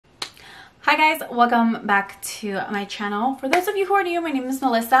Hi guys, welcome back to my channel. For those of you who are new, my name is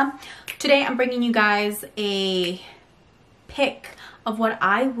Melissa. Today I'm bringing you guys a pick of what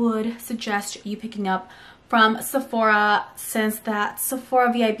I would suggest you picking up from Sephora since that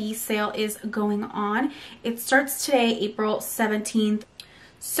Sephora VIB sale is going on. It starts today, April 17th.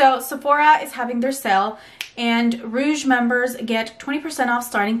 So Sephora is having their sale and Rouge members get 20% off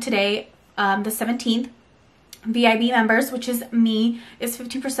starting today, the 17th. VIB members, which is me, is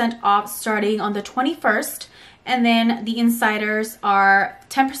 15% off starting on the 21st, and then the insiders are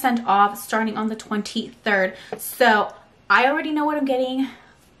 10% off starting on the 23rd. So I already know what I'm getting.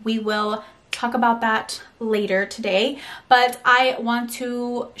 We will talk about that later today, but I want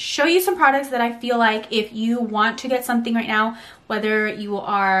to show you some products that I feel like if you want to get something right now, whether you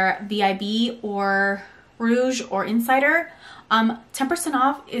are VIB or Rouge or insider, 10%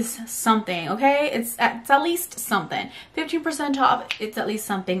 off is something, okay? It's at least something. 15% off, it's at least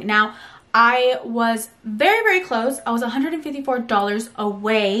something. Now, I was very close. I was $154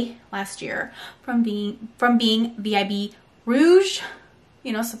 away last year from being VIB Rouge,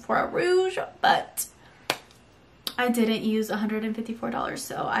 you know, Sephora Rouge, but I didn't use $154,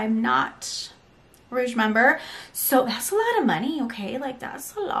 so I'm not Rouge member. So that's a lot of money, okay? Like,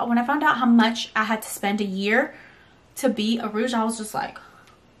 that's a lot. When I found out how much I had to spend a year to be a Rouge, I was just like,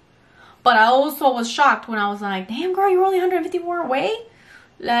 but I also was shocked when I was like, damn girl, you're only 154 away.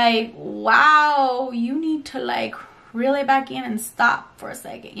 Like, wow, you need to like reel it back in and stop for a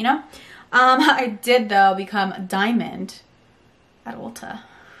second, you know. I did though become a diamond at Ulta.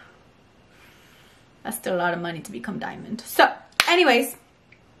 That's still a lot of money to become diamond. So anyways,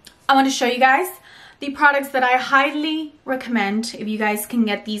 I want to show you guys the products that I highly recommend if you guys can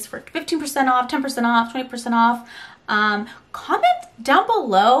get these for 15% off, 10% off, 20% off. Comment down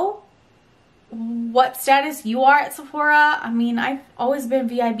below what status you are at Sephora. I mean, I've always been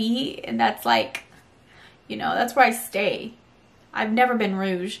VIB, and that's like, you know, that's where I stay. I've never been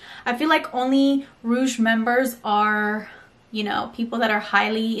Rouge. I feel like only Rouge members are, you know, people that are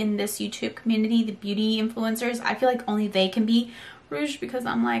highly in this YouTube community, the beauty influencers. I feel like only they can be Rouge because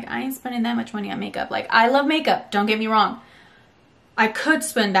I'm like, I ain't spending that much money on makeup. Like, I love makeup, don't get me wrong. I could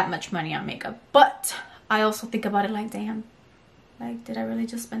spend that much money on makeup, but I also think about it like, damn, like, did I really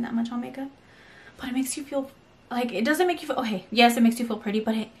just spend that much on makeup? But it makes you feel like, it doesn't make you feel, okay, yes, it makes you feel pretty,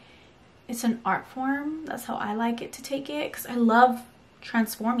 but it's an art form. That's how I like it to take it, because I love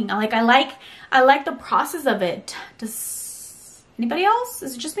transforming. I like the process of it. Does anybody else?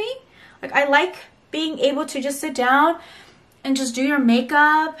 Is it just me? Like, I like being able to just sit down and just do your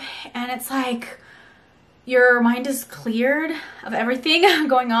makeup, and it's like your mind is cleared of everything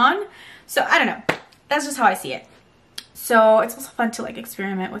going on. So I don't know, that's just how I see it. So it's also fun to like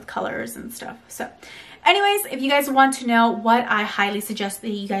experiment with colors and stuff. So anyways, if you guys want to know what I highly suggest that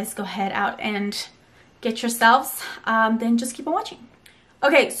you guys go ahead out and get yourselves, then just keep on watching.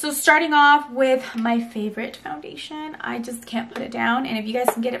 Okay, so starting off with my favorite foundation. I just can't put it down, and if you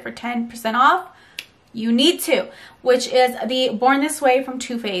guys can get it for 10% off, you need to, which is the Born This Way from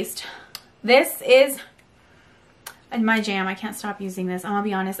Too Faced. This is my jam. I can't stop using this. I'm gonna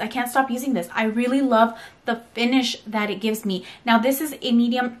be honest, I can't stop using this. I really love the finish that it gives me. Now, this is a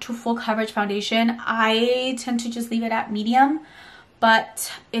medium to full coverage foundation. I tend to just leave it at medium,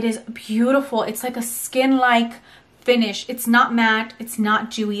 but it is beautiful. It's like a skin-like finish. It's not matte, it's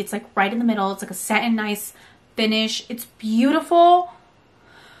not dewy, it's like right in the middle. It's like a satin nice finish. It's beautiful.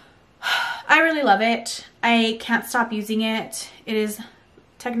 I really love it. I can't stop using it. It is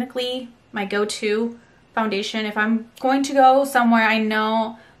technically my go-to foundation. If I'm going to go somewhere, I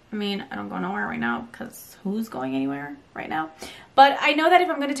know, I mean, I don't go nowhere right now because who's going anywhere right now? But I know that if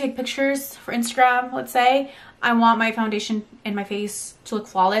I'm going to take pictures for Instagram, let's say, I want my foundation in my face to look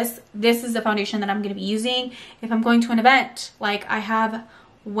flawless. This is the foundation that I'm going to be using if I'm going to an event. Like, I have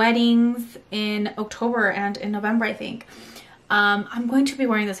weddings in October and in November, I think. I'm going to be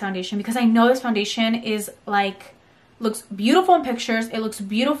wearing this foundation because I know this foundation is like, looks beautiful in pictures, it looks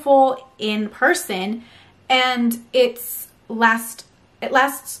beautiful in person, and it lasts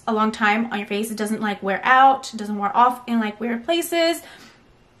a long time on your face. It doesn't like wear out, it doesn't wear off in like weird places.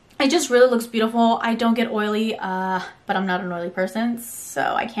 It just really looks beautiful. I don't get oily, but I'm not an oily person,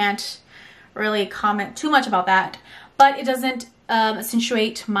 so I can't really comment too much about that. But it doesn't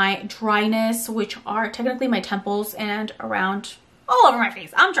accentuate my dryness, which are technically my temples and around all over my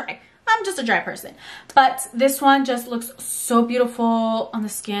face. I'm dry. I'm just a dry person. But this one just looks so beautiful on the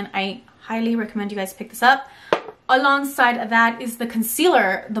skin. I highly recommend you guys pick this up. Alongside that is the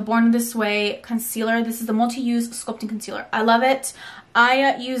concealer, the Born This Way concealer. This is the multi-use sculpting concealer. I love it.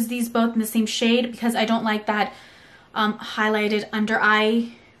 I use these both in the same shade because I don't like that highlighted under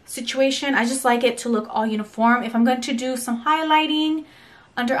eye situation. I just like it to look all uniform. If I'm going to do some highlighting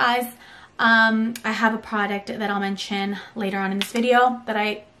under eyes, I have a product that I'll mention later on in this video that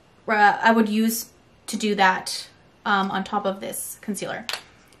I would use to do that on top of this concealer.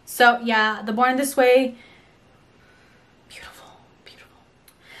 So yeah, the Born This Way, beautiful, beautiful.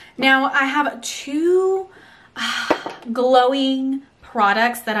 Now I have two glowing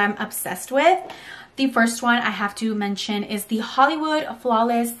products that I'm obsessed with. The first one I have to mention is the Hollywood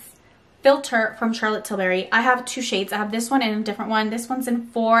Flawless Filter from Charlotte Tilbury. I have two shades. I have this one and a different one. This one's in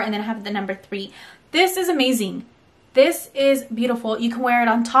 4, and then I have the number 3. This is amazing. This is beautiful. You can wear it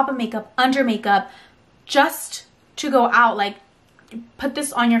on top of makeup, under makeup, just to go out. Like, put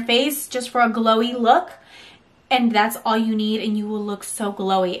this on your face just for a glowy look, and that's all you need, and you will look so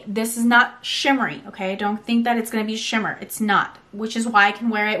glowy. This is not shimmery, okay? Don't think that it's gonna be shimmer. It's not, which is why I can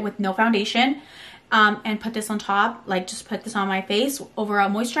wear it with no foundation and put this on top, like just put this on my face over a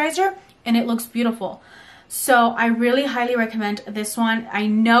moisturizer, and it looks beautiful. So I really highly recommend this one. I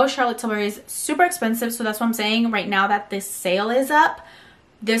know Charlotte Tilbury is super expensive, so that's what I'm saying right now that this sale is up.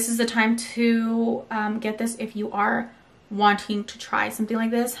 This is the time to get this if you are wanting to try something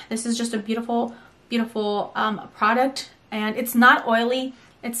like this. This is just a beautiful, beautiful product, and it's not oily.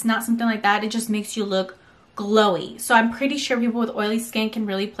 It's not something like that. It just makes you look glowy. So I'm pretty sure people with oily skin can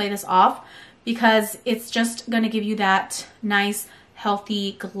really play this off, because it's just going to give you that nice,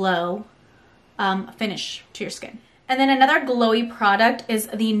 healthy glow finish to your skin. And then another glowy product is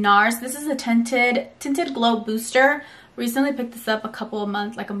the Nars. This is a tinted glow booster. Recently picked this up a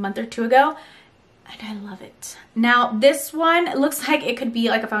month or 2 ago, and I love it. Now this one, it looks like it could be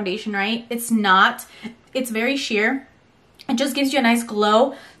like a foundation, right? It's not. It's very sheer. It just gives you a nice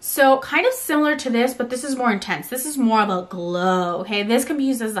glow. So kind of similar to this, but this is more intense. This is more of a glow, okay? This can be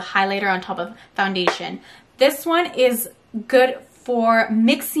used as a highlighter on top of foundation. This one is good for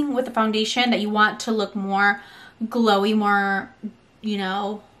mixing with the foundation that you want to look more glowy, more, you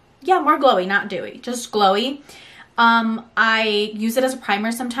know, yeah, more glowy, not dewy, just glowy. I use it as a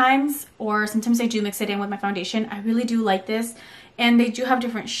primer sometimes, or sometimes I do mix it in with my foundation. I really do like this, and they do have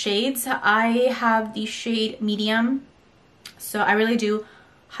different shades. I have the shade medium, so I really do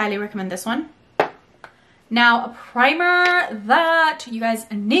highly recommend this one. Now, a primer that you guys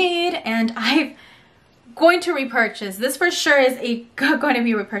need, and I'm going to repurchase. This for sure is going to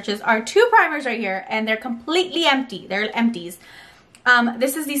be repurchased. Are 2 primers right here, and they're completely empty. They're empties.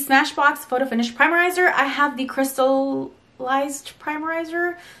 This is the Smashbox Photo Finish Primerizer. I have the crystallized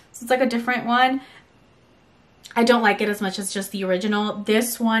primerizer, so it's like a different one. I don't like it as much as just the original.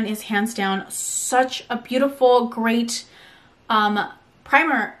 This one is hands down such a beautiful, great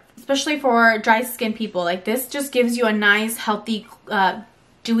primer, especially for dry skin people. Like, this just gives you a nice, healthy,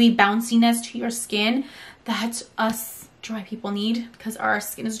 dewy bounciness to your skin that us dry people need, because our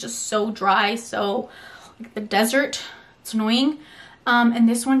skin is just so dry, so like the desert. It's annoying. And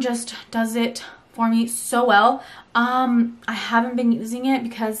this one just does it for me so well. I haven't been using it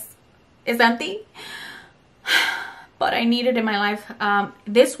because it's empty, but I need it in my life.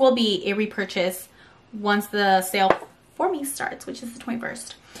 This will be a repurchase once the sale for me starts, which is the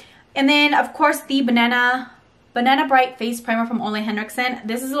 21st. And then of course the Banana Bright Face Primer from Olehenriksen.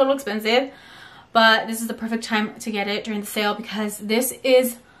 This is a little expensive, but this is the perfect time to get it during the sale, because this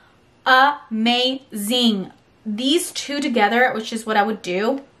is amazing. These two together, which is what I would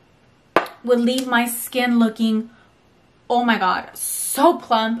do, would leave my skin looking, oh my god, so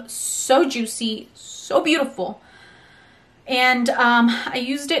plump, so juicy, so beautiful. And I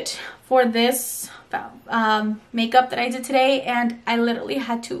used it for this makeup that I did today, and I literally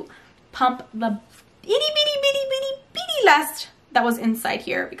had to pump the bitty last that was inside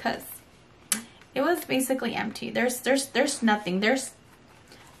here, because it was basically empty. There's nothing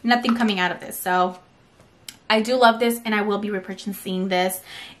coming out of this. So I do love this, and I will be repurchasing this.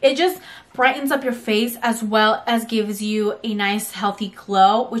 It just brightens up your face as well as gives you a nice healthy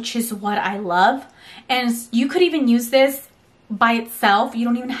glow, which is what I love. And you could even use this by itself. You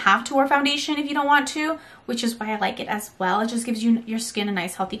don't even have to wear foundation if you don't want to, which is why I like it as well. It just gives you your skin a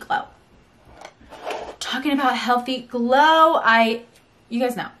nice healthy glow. Talking about healthy glow, you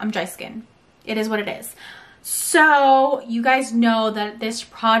guys know I'm dry skin. It is what it is. So you guys know that this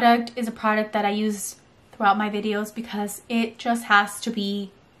product is a product that I use throughout my videos, because it just has to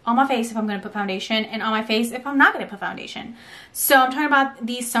be on my face if I'm going to put foundation, and on my face if I'm not going to put foundation. So I'm talking about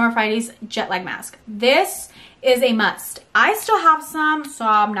the Summer Fridays Jet Lag Mask. This is a must. I still have some, so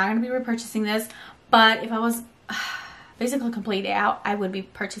I'm not going to be repurchasing this, but if I was basically completely out, I would be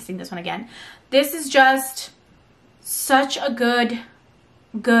purchasing this one again. This is just such a good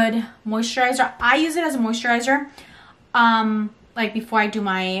moisturizer. I use it as a moisturizer. like before I do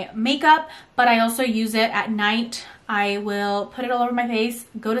my makeup, but I also use it at night. I will put it all over my face,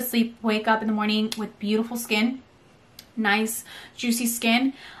 go to sleep, wake up in the morning with beautiful skin, nice juicy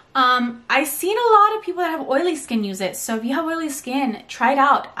skin. I've seen a lot of people that have oily skin use it, so if you have oily skin, try it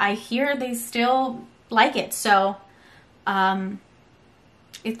out. I hear they still like it, so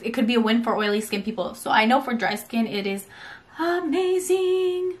it could be a win for oily skin people. So I know for dry skin it is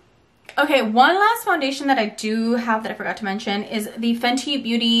amazing. Okay, one last foundation that I do have that I forgot to mention is the Fenty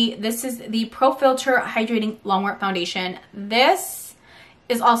Beauty. This is the Pro Filter Hydrating Longwear Foundation. This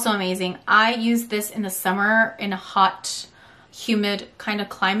is also amazing. I use this in the summer in a hot, humid kind of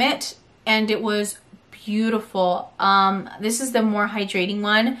climate, and it was beautiful. This is the more hydrating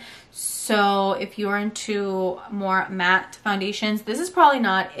one. So if you're into more matte foundations, this is probably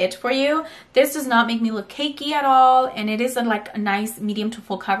not it for you. This does not make me look cakey at all, and it is like a nice medium to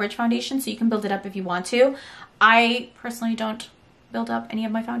full coverage foundation, so you can build it up if you want to. I personally don't build up any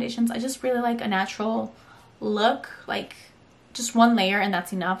of my foundations. I just really like a natural look, like just one layer and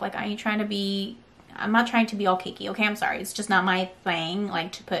that's enough. Like I'm not trying to be all cakey, okay? I'm sorry, it's just not my thing,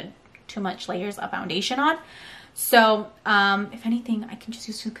 like to put too much layers of foundation on. So if anything, I can just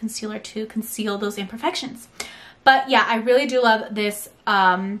use some concealer to conceal those imperfections. But yeah, I really do love this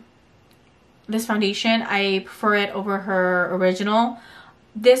this foundation. I prefer it over her original.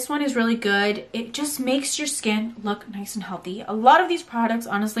 This one is really good. It just makes your skin look nice and healthy. A lot of these products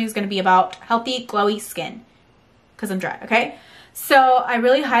honestly is going to be about healthy, glowy skin because I'm dry, okay? So I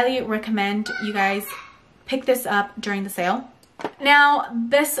really highly recommend you guys pick this up during the sale. Now,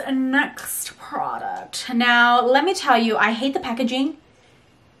 this next product. Now, let me tell you, I hate the packaging.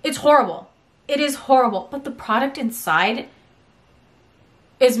 It's horrible. It is horrible. But the product inside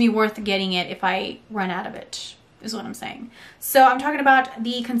is me worth getting it if I run out of it, is what I'm saying. So I'm talking about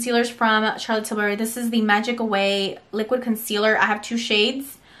the concealers from Charlotte Tilbury. This is the Magic Away Liquid Concealer. I have 2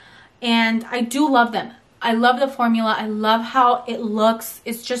 shades, and I do love them. I love the formula. I love how it looks.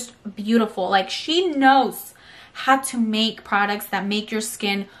 It's just beautiful. Like, she knows how to make products that make your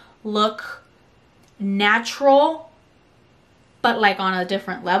skin look natural, but like on a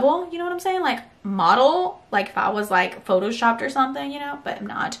different level. You know what I'm saying? Like model, like if I was like photoshopped or something, you know, but I'm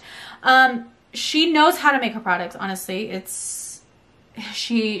not. She knows how to make her products. Honestly, it's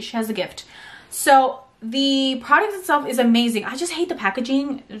she has a gift. So the product itself is amazing. I just hate the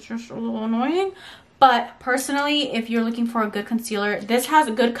packaging. It's just a little annoying. But personally, if you're looking for a good concealer, this has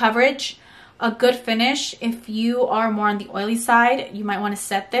a good coverage, a good finish. If you are more on the oily side, you might want to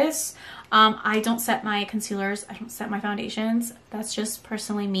set this. I don't set my concealers. I don't set my foundations. That's just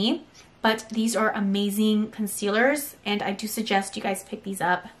personally me. But these are amazing concealers, and I do suggest you guys pick these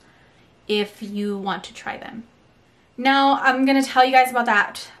up if you want to try them. Now, I'm going to tell you guys about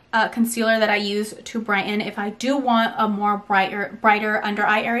that concealer that I use to brighten if I do want a more brighter under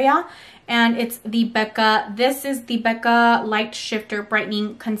eye area. And it's the Becca. This is the Becca Light Shifter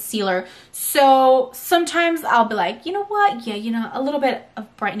Brightening Concealer. So sometimes I'll be like, you know what? Yeah, you know, a little bit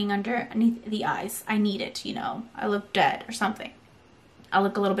of brightening underneath the eyes. I need it, you know. I look dead or something. I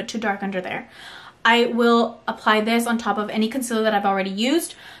look a little bit too dark under there. I will apply this on top of any concealer that I've already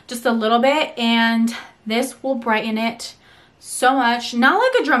used, just a little bit, and this will brighten it so much. Not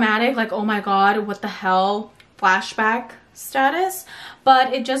like a dramatic, like, oh my god, what the hell, flashback status,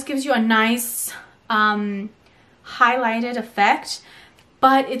 but it just gives you a nice highlighted effect,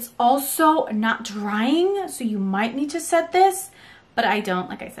 but it's also not drying, so you might need to set this, but I don't.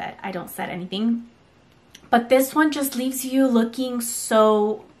 Like I said, I don't set anything. But this one just leaves you looking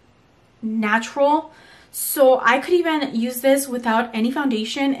so natural. So I could even use this without any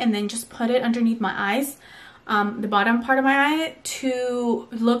foundation and then just put it underneath my eyes, the bottom part of my eye, to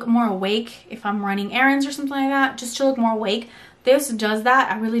look more awake if I'm running errands or something like that, just to look more awake. This does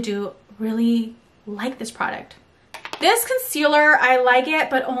that. I really do really like this product. This concealer, I like it,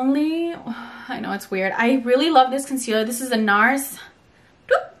 but only, I know it's weird. I really love this concealer. This is a Nars.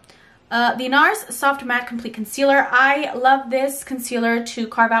 The Nars Soft Matte Complete Concealer. I love this concealer to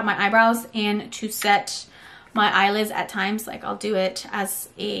carve out my eyebrows and to set my eyelids at times. Like, I'll do it as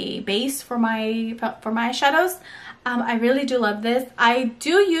a base for my eyeshadows. I really do love this. I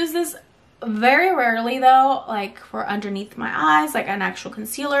do use this very rarely though, like for underneath my eyes, like an actual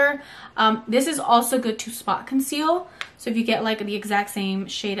concealer. This is also good to spot conceal. So if you get like the exact same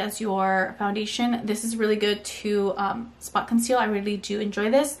shade as your foundation, this is really good to spot conceal. I really do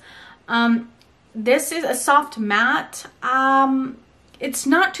enjoy this. This is a soft matte. It's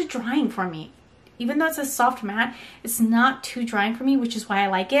not too drying for me. Even though it's a soft matte, it's not too drying for me, which is why I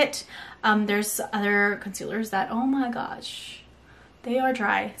like it. There's other concealers that, oh my gosh, they are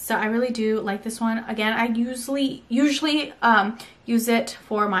dry. So I really do like this one. Again, I usually use it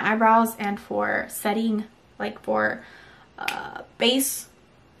for my eyebrows and for setting, like for base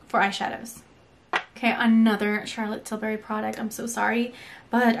for eyeshadows. Okay, another Charlotte Tilbury product. I'm so sorry,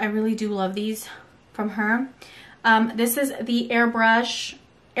 but I really do love these from her. This is the Airbrush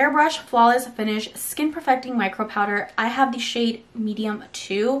Flawless Finish Skin Perfecting Micro Powder. I have the shade Medium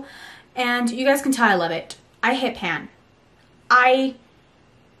 2, and you guys can tell I love it. I hit pan. I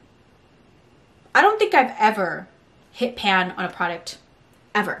don't think I've ever hit pan on a product,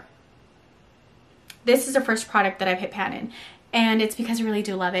 ever. This is the first product that I've hit pan in, and it's because I really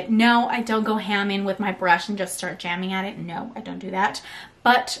do love it. No, I don't go ham in with my brush and just start jamming at it. No, I don't do that.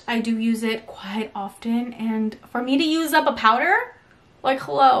 But I do use it quite often, and for me to use up a powder, like,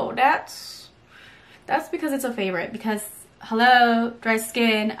 hello, that's because it's a favorite. Because, hello, dry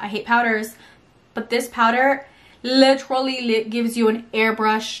skin, I hate powders. But this powder literally gives you an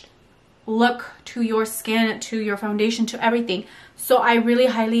airbrushed look to your skin, to your foundation, to everything. So I really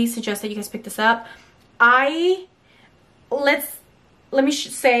highly suggest that you guys pick this up. Let me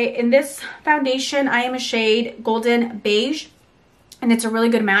say, in this foundation, I am a shade Golden Beige, and it's a really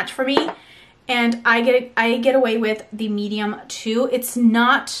good match for me. And I get away with the Medium 2. It's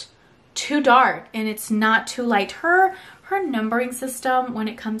not too dark and it's not too light. Her numbering system when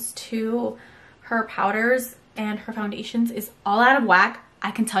it comes to her powders and her foundations is all out of whack.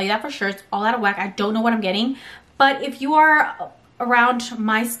 I can tell you that for sure. It's all out of whack. I don't know what I'm getting. But if you are around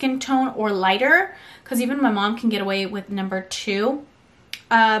my skin tone or lighter, because even my mom can get away with number 2,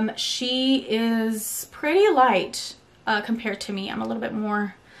 she is pretty light compared to me. I'm a little bit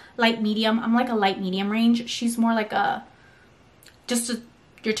more light medium. I'm like a light medium range. She's more like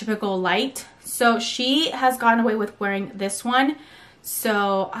your typical light. So she has gotten away with wearing this one.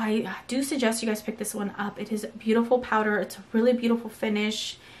 So I do suggest you guys pick this one up. It is a beautiful powder. It's a really beautiful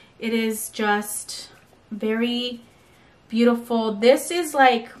finish. It is just very beautiful. This is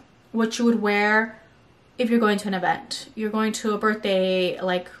like what you would wear if you're going to an event. You're going to a birthday,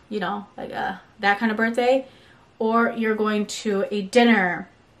 like, you know, like that kind of birthday, or you're going to a dinner,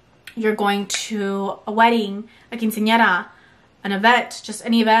 you're going to a wedding, a quinceañera, an event, just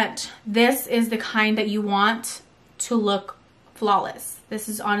any event. This is the kind that you want to look flawless. This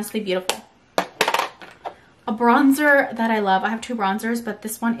is honestly beautiful. A bronzer that I love. I have 2 bronzers, but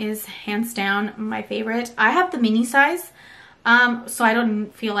this one is hands down my favorite. I have the mini size, so I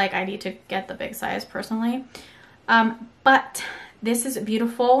don't feel like I need to get the big size personally. But this is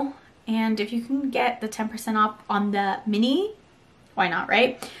beautiful, and if you can get the 10% off on the mini, why not,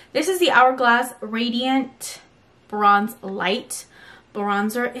 right? This is the Hourglass Radiant Bronze Light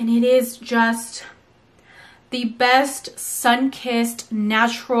Bronzer, and it is just the best sun-kissed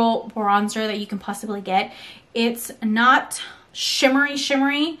natural bronzer that you can possibly get. It's not shimmery.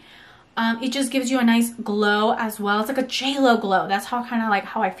 It just gives you a nice glow as well. It's like a J-Lo glow. That's how kind of like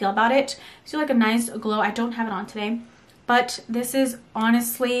how I feel about it. It's like a nice glow. I don't have it on today, but this is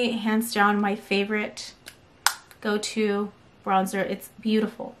honestly hands down my favorite go-to bronzer. It's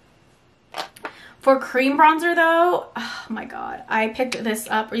beautiful. For cream bronzer though, oh my god, I picked this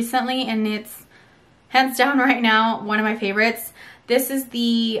up recently and it's hands down right now one of my favorites. This is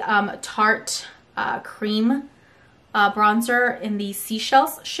the Tarte cream bronzer in the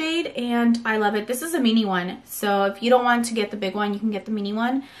Seychelles shade, and I love it. This is a mini one, so if you don't want to get the big one, you can get the mini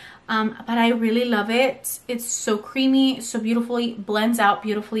one. But I really love it. It's so creamy, so beautifully, blends out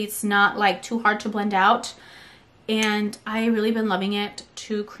beautifully. It's not like too hard to blend out, and I really been loving it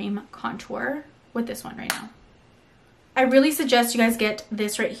to cream contour with this one right now. I really suggest you guys get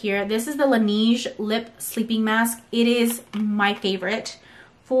this right here. This is the Laneige Lip Sleeping Mask. It is my favorite.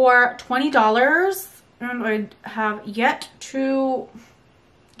 For $20, and I have yet to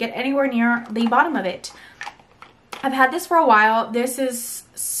get anywhere near the bottom of it. I've had this for a while. This is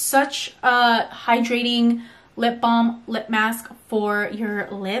such a hydrating lip balm, lip mask for your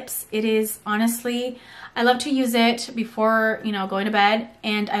lips. It is honestly, I love to use it before, you know, going to bed.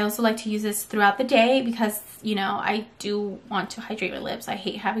 And I also like to use this throughout the day because, you know, I do want to hydrate my lips. I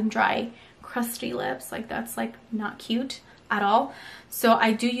hate having dry, crusty lips. Like, that's like not cute at all. So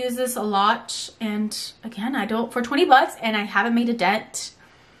I do use this a lot, and again, I don't, for 20 bucks, and I haven't made a dent,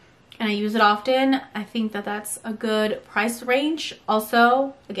 and I use it often. I think that that's a good price range.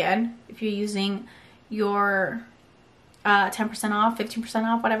 Also, again, if you're using your 10% off, 15%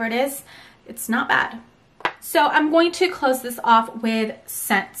 off, whatever it is, it's not bad. So I'm going to close this off with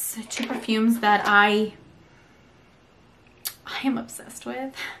scents, 2 perfumes that I am obsessed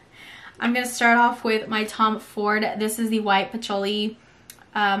with. I'm going to start off with my Tom Ford. This is the white patchouli.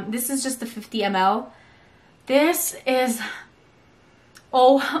 This is just the 50 ml. This is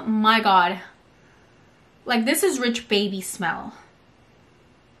Oh my God. Like, this is rich baby smell.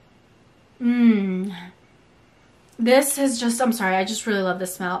 This is just, I'm sorry, I just really love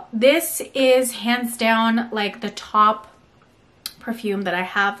this smell. This is hands down like the top perfume that I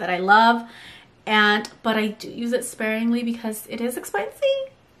have that I love. But I do use it sparingly because it is expensive.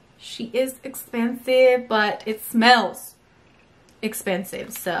 She is expensive, but it smells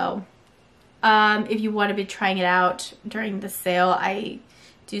expensive. So if you want to be trying it out during the sale, I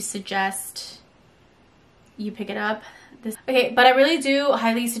do suggest you pick it up. Okay, but I really do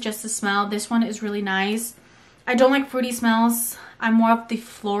highly suggest the smell. This one is really nice. I don't like fruity smells. I'm more of the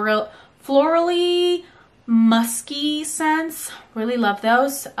florally musky scents. Really love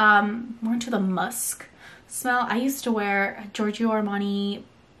those. More into the musk smell. I used to wear Giorgio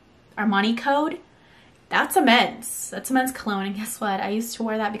Armani Code. That's a men's cologne, and guess what? I used to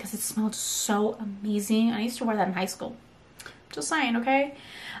wear that because it smelled so amazing. I used to wear that in high school. Just saying, okay?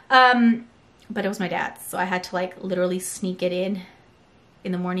 But it was my dad's, so I had to like literally sneak it in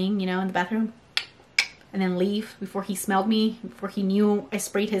the morning, you know, in the bathroom, and then leave before he smelled me, before he knew I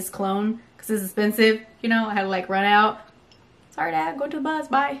sprayed his cologne, because it's expensive, you know. I had to like run out. Sorry, Dad, go to the bus,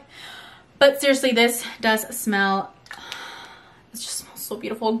 bye. But seriously, this does smell, it just smells so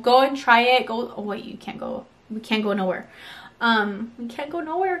beautiful. Go and try it. Go, oh wait, we can't go nowhere. We can't go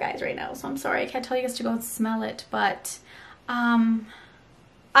nowhere, guys, right now, so I'm sorry I can't tell you guys to go and smell it. But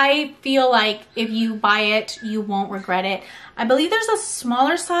I feel like if you buy it, you won't regret it. I believe there's a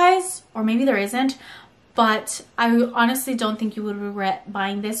smaller size, or maybe there isn't, but I honestly don't think you would regret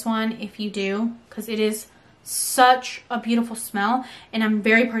buying this one if you do, because it is such a beautiful smell, and I'm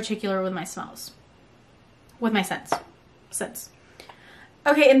very particular with my smells, with my scents.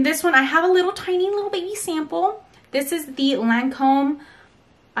 Okay, and this one, I have a tiny little baby sample. This is the Lancome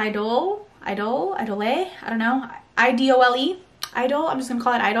idole, I don't know, IDOLE. Idol, I'm just gonna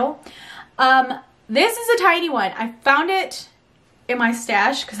call it Idol. This is a tiny one. I found it in my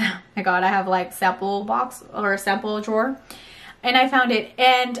stash because, oh my God, I have like sample box or a sample drawer, and I found it.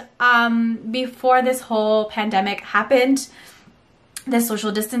 And before this whole pandemic happened, the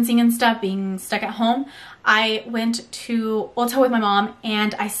social distancing and stuff, being stuck at home, I went to Ulta with my mom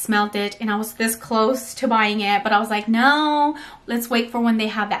and I smelled it, and I was this close to buying it, but I was like, no, let's wait for when they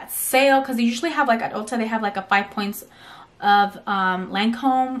have that sale, because they usually have, like at Ulta, they have like a 5 points of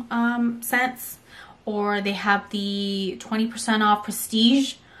Lancome scents, or they have the 20% off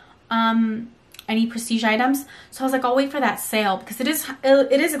prestige, any prestige items. So I was like, I'll wait for that sale because it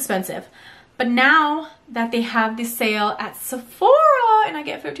is expensive. But now that they have the sale at Sephora and I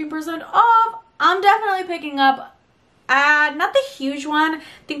get 15% off, I'm definitely picking up not the huge one. I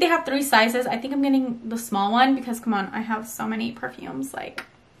think they have 3 sizes. I think I'm getting the small one because, come on, I have so many perfumes, like,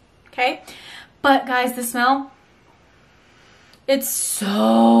 okay. But guys, the smell, it's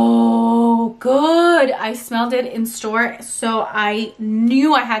so good. I smelled it in store, so I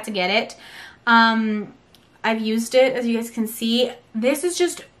knew I had to get it. I've used it, as you guys can see. This is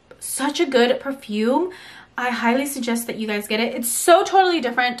just such a good perfume. I highly suggest that you guys get it. It's so totally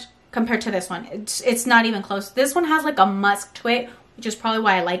different compared to this one. It's not even close. This one has like a musk to it, which is probably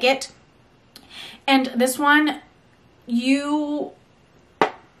why I like it. And this one, you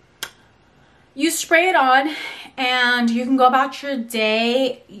spray it on and you can go about your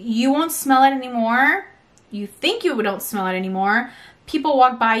day. You won't smell it anymore. You think you don't smell it anymore. People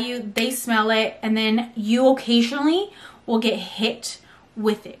walk by you, they smell it, and then you occasionally will get hit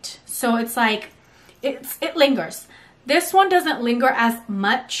with it. So it's like, it lingers. This one doesn't linger as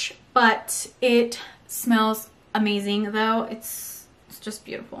much, but it smells amazing though. It's just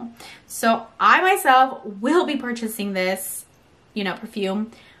beautiful. So I myself will be purchasing this, you know,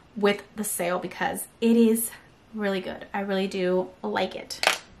 perfume with the sale because it is really good. I really do like it.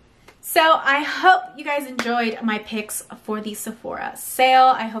 So I hope you guys enjoyed my picks for the Sephora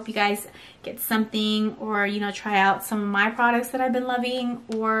sale. I hope you guys get something, or, you know, try out some of my products that I've been loving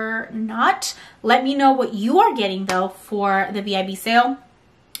or not. Let me know what you are getting though for the VIB sale.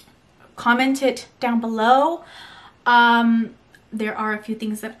 Comment it down below. There are a few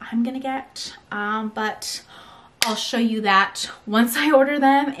things that I'm gonna get, but I'll show you that once I order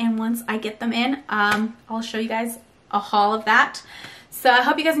them and once I get them in. I'll show you guys a haul of that. So I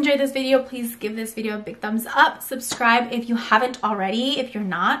hope you guys enjoyed this video. Please give this video a big thumbs up. Subscribe if you haven't already. If you're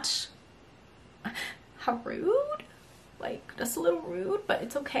not, how rude. Like, just a little rude, but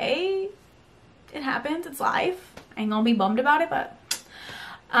it's okay. It happens. It's life. I ain't gonna be bummed about it, but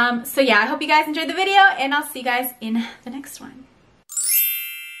so yeah, I hope you guys enjoyed the video, and I'll see you guys in the next one.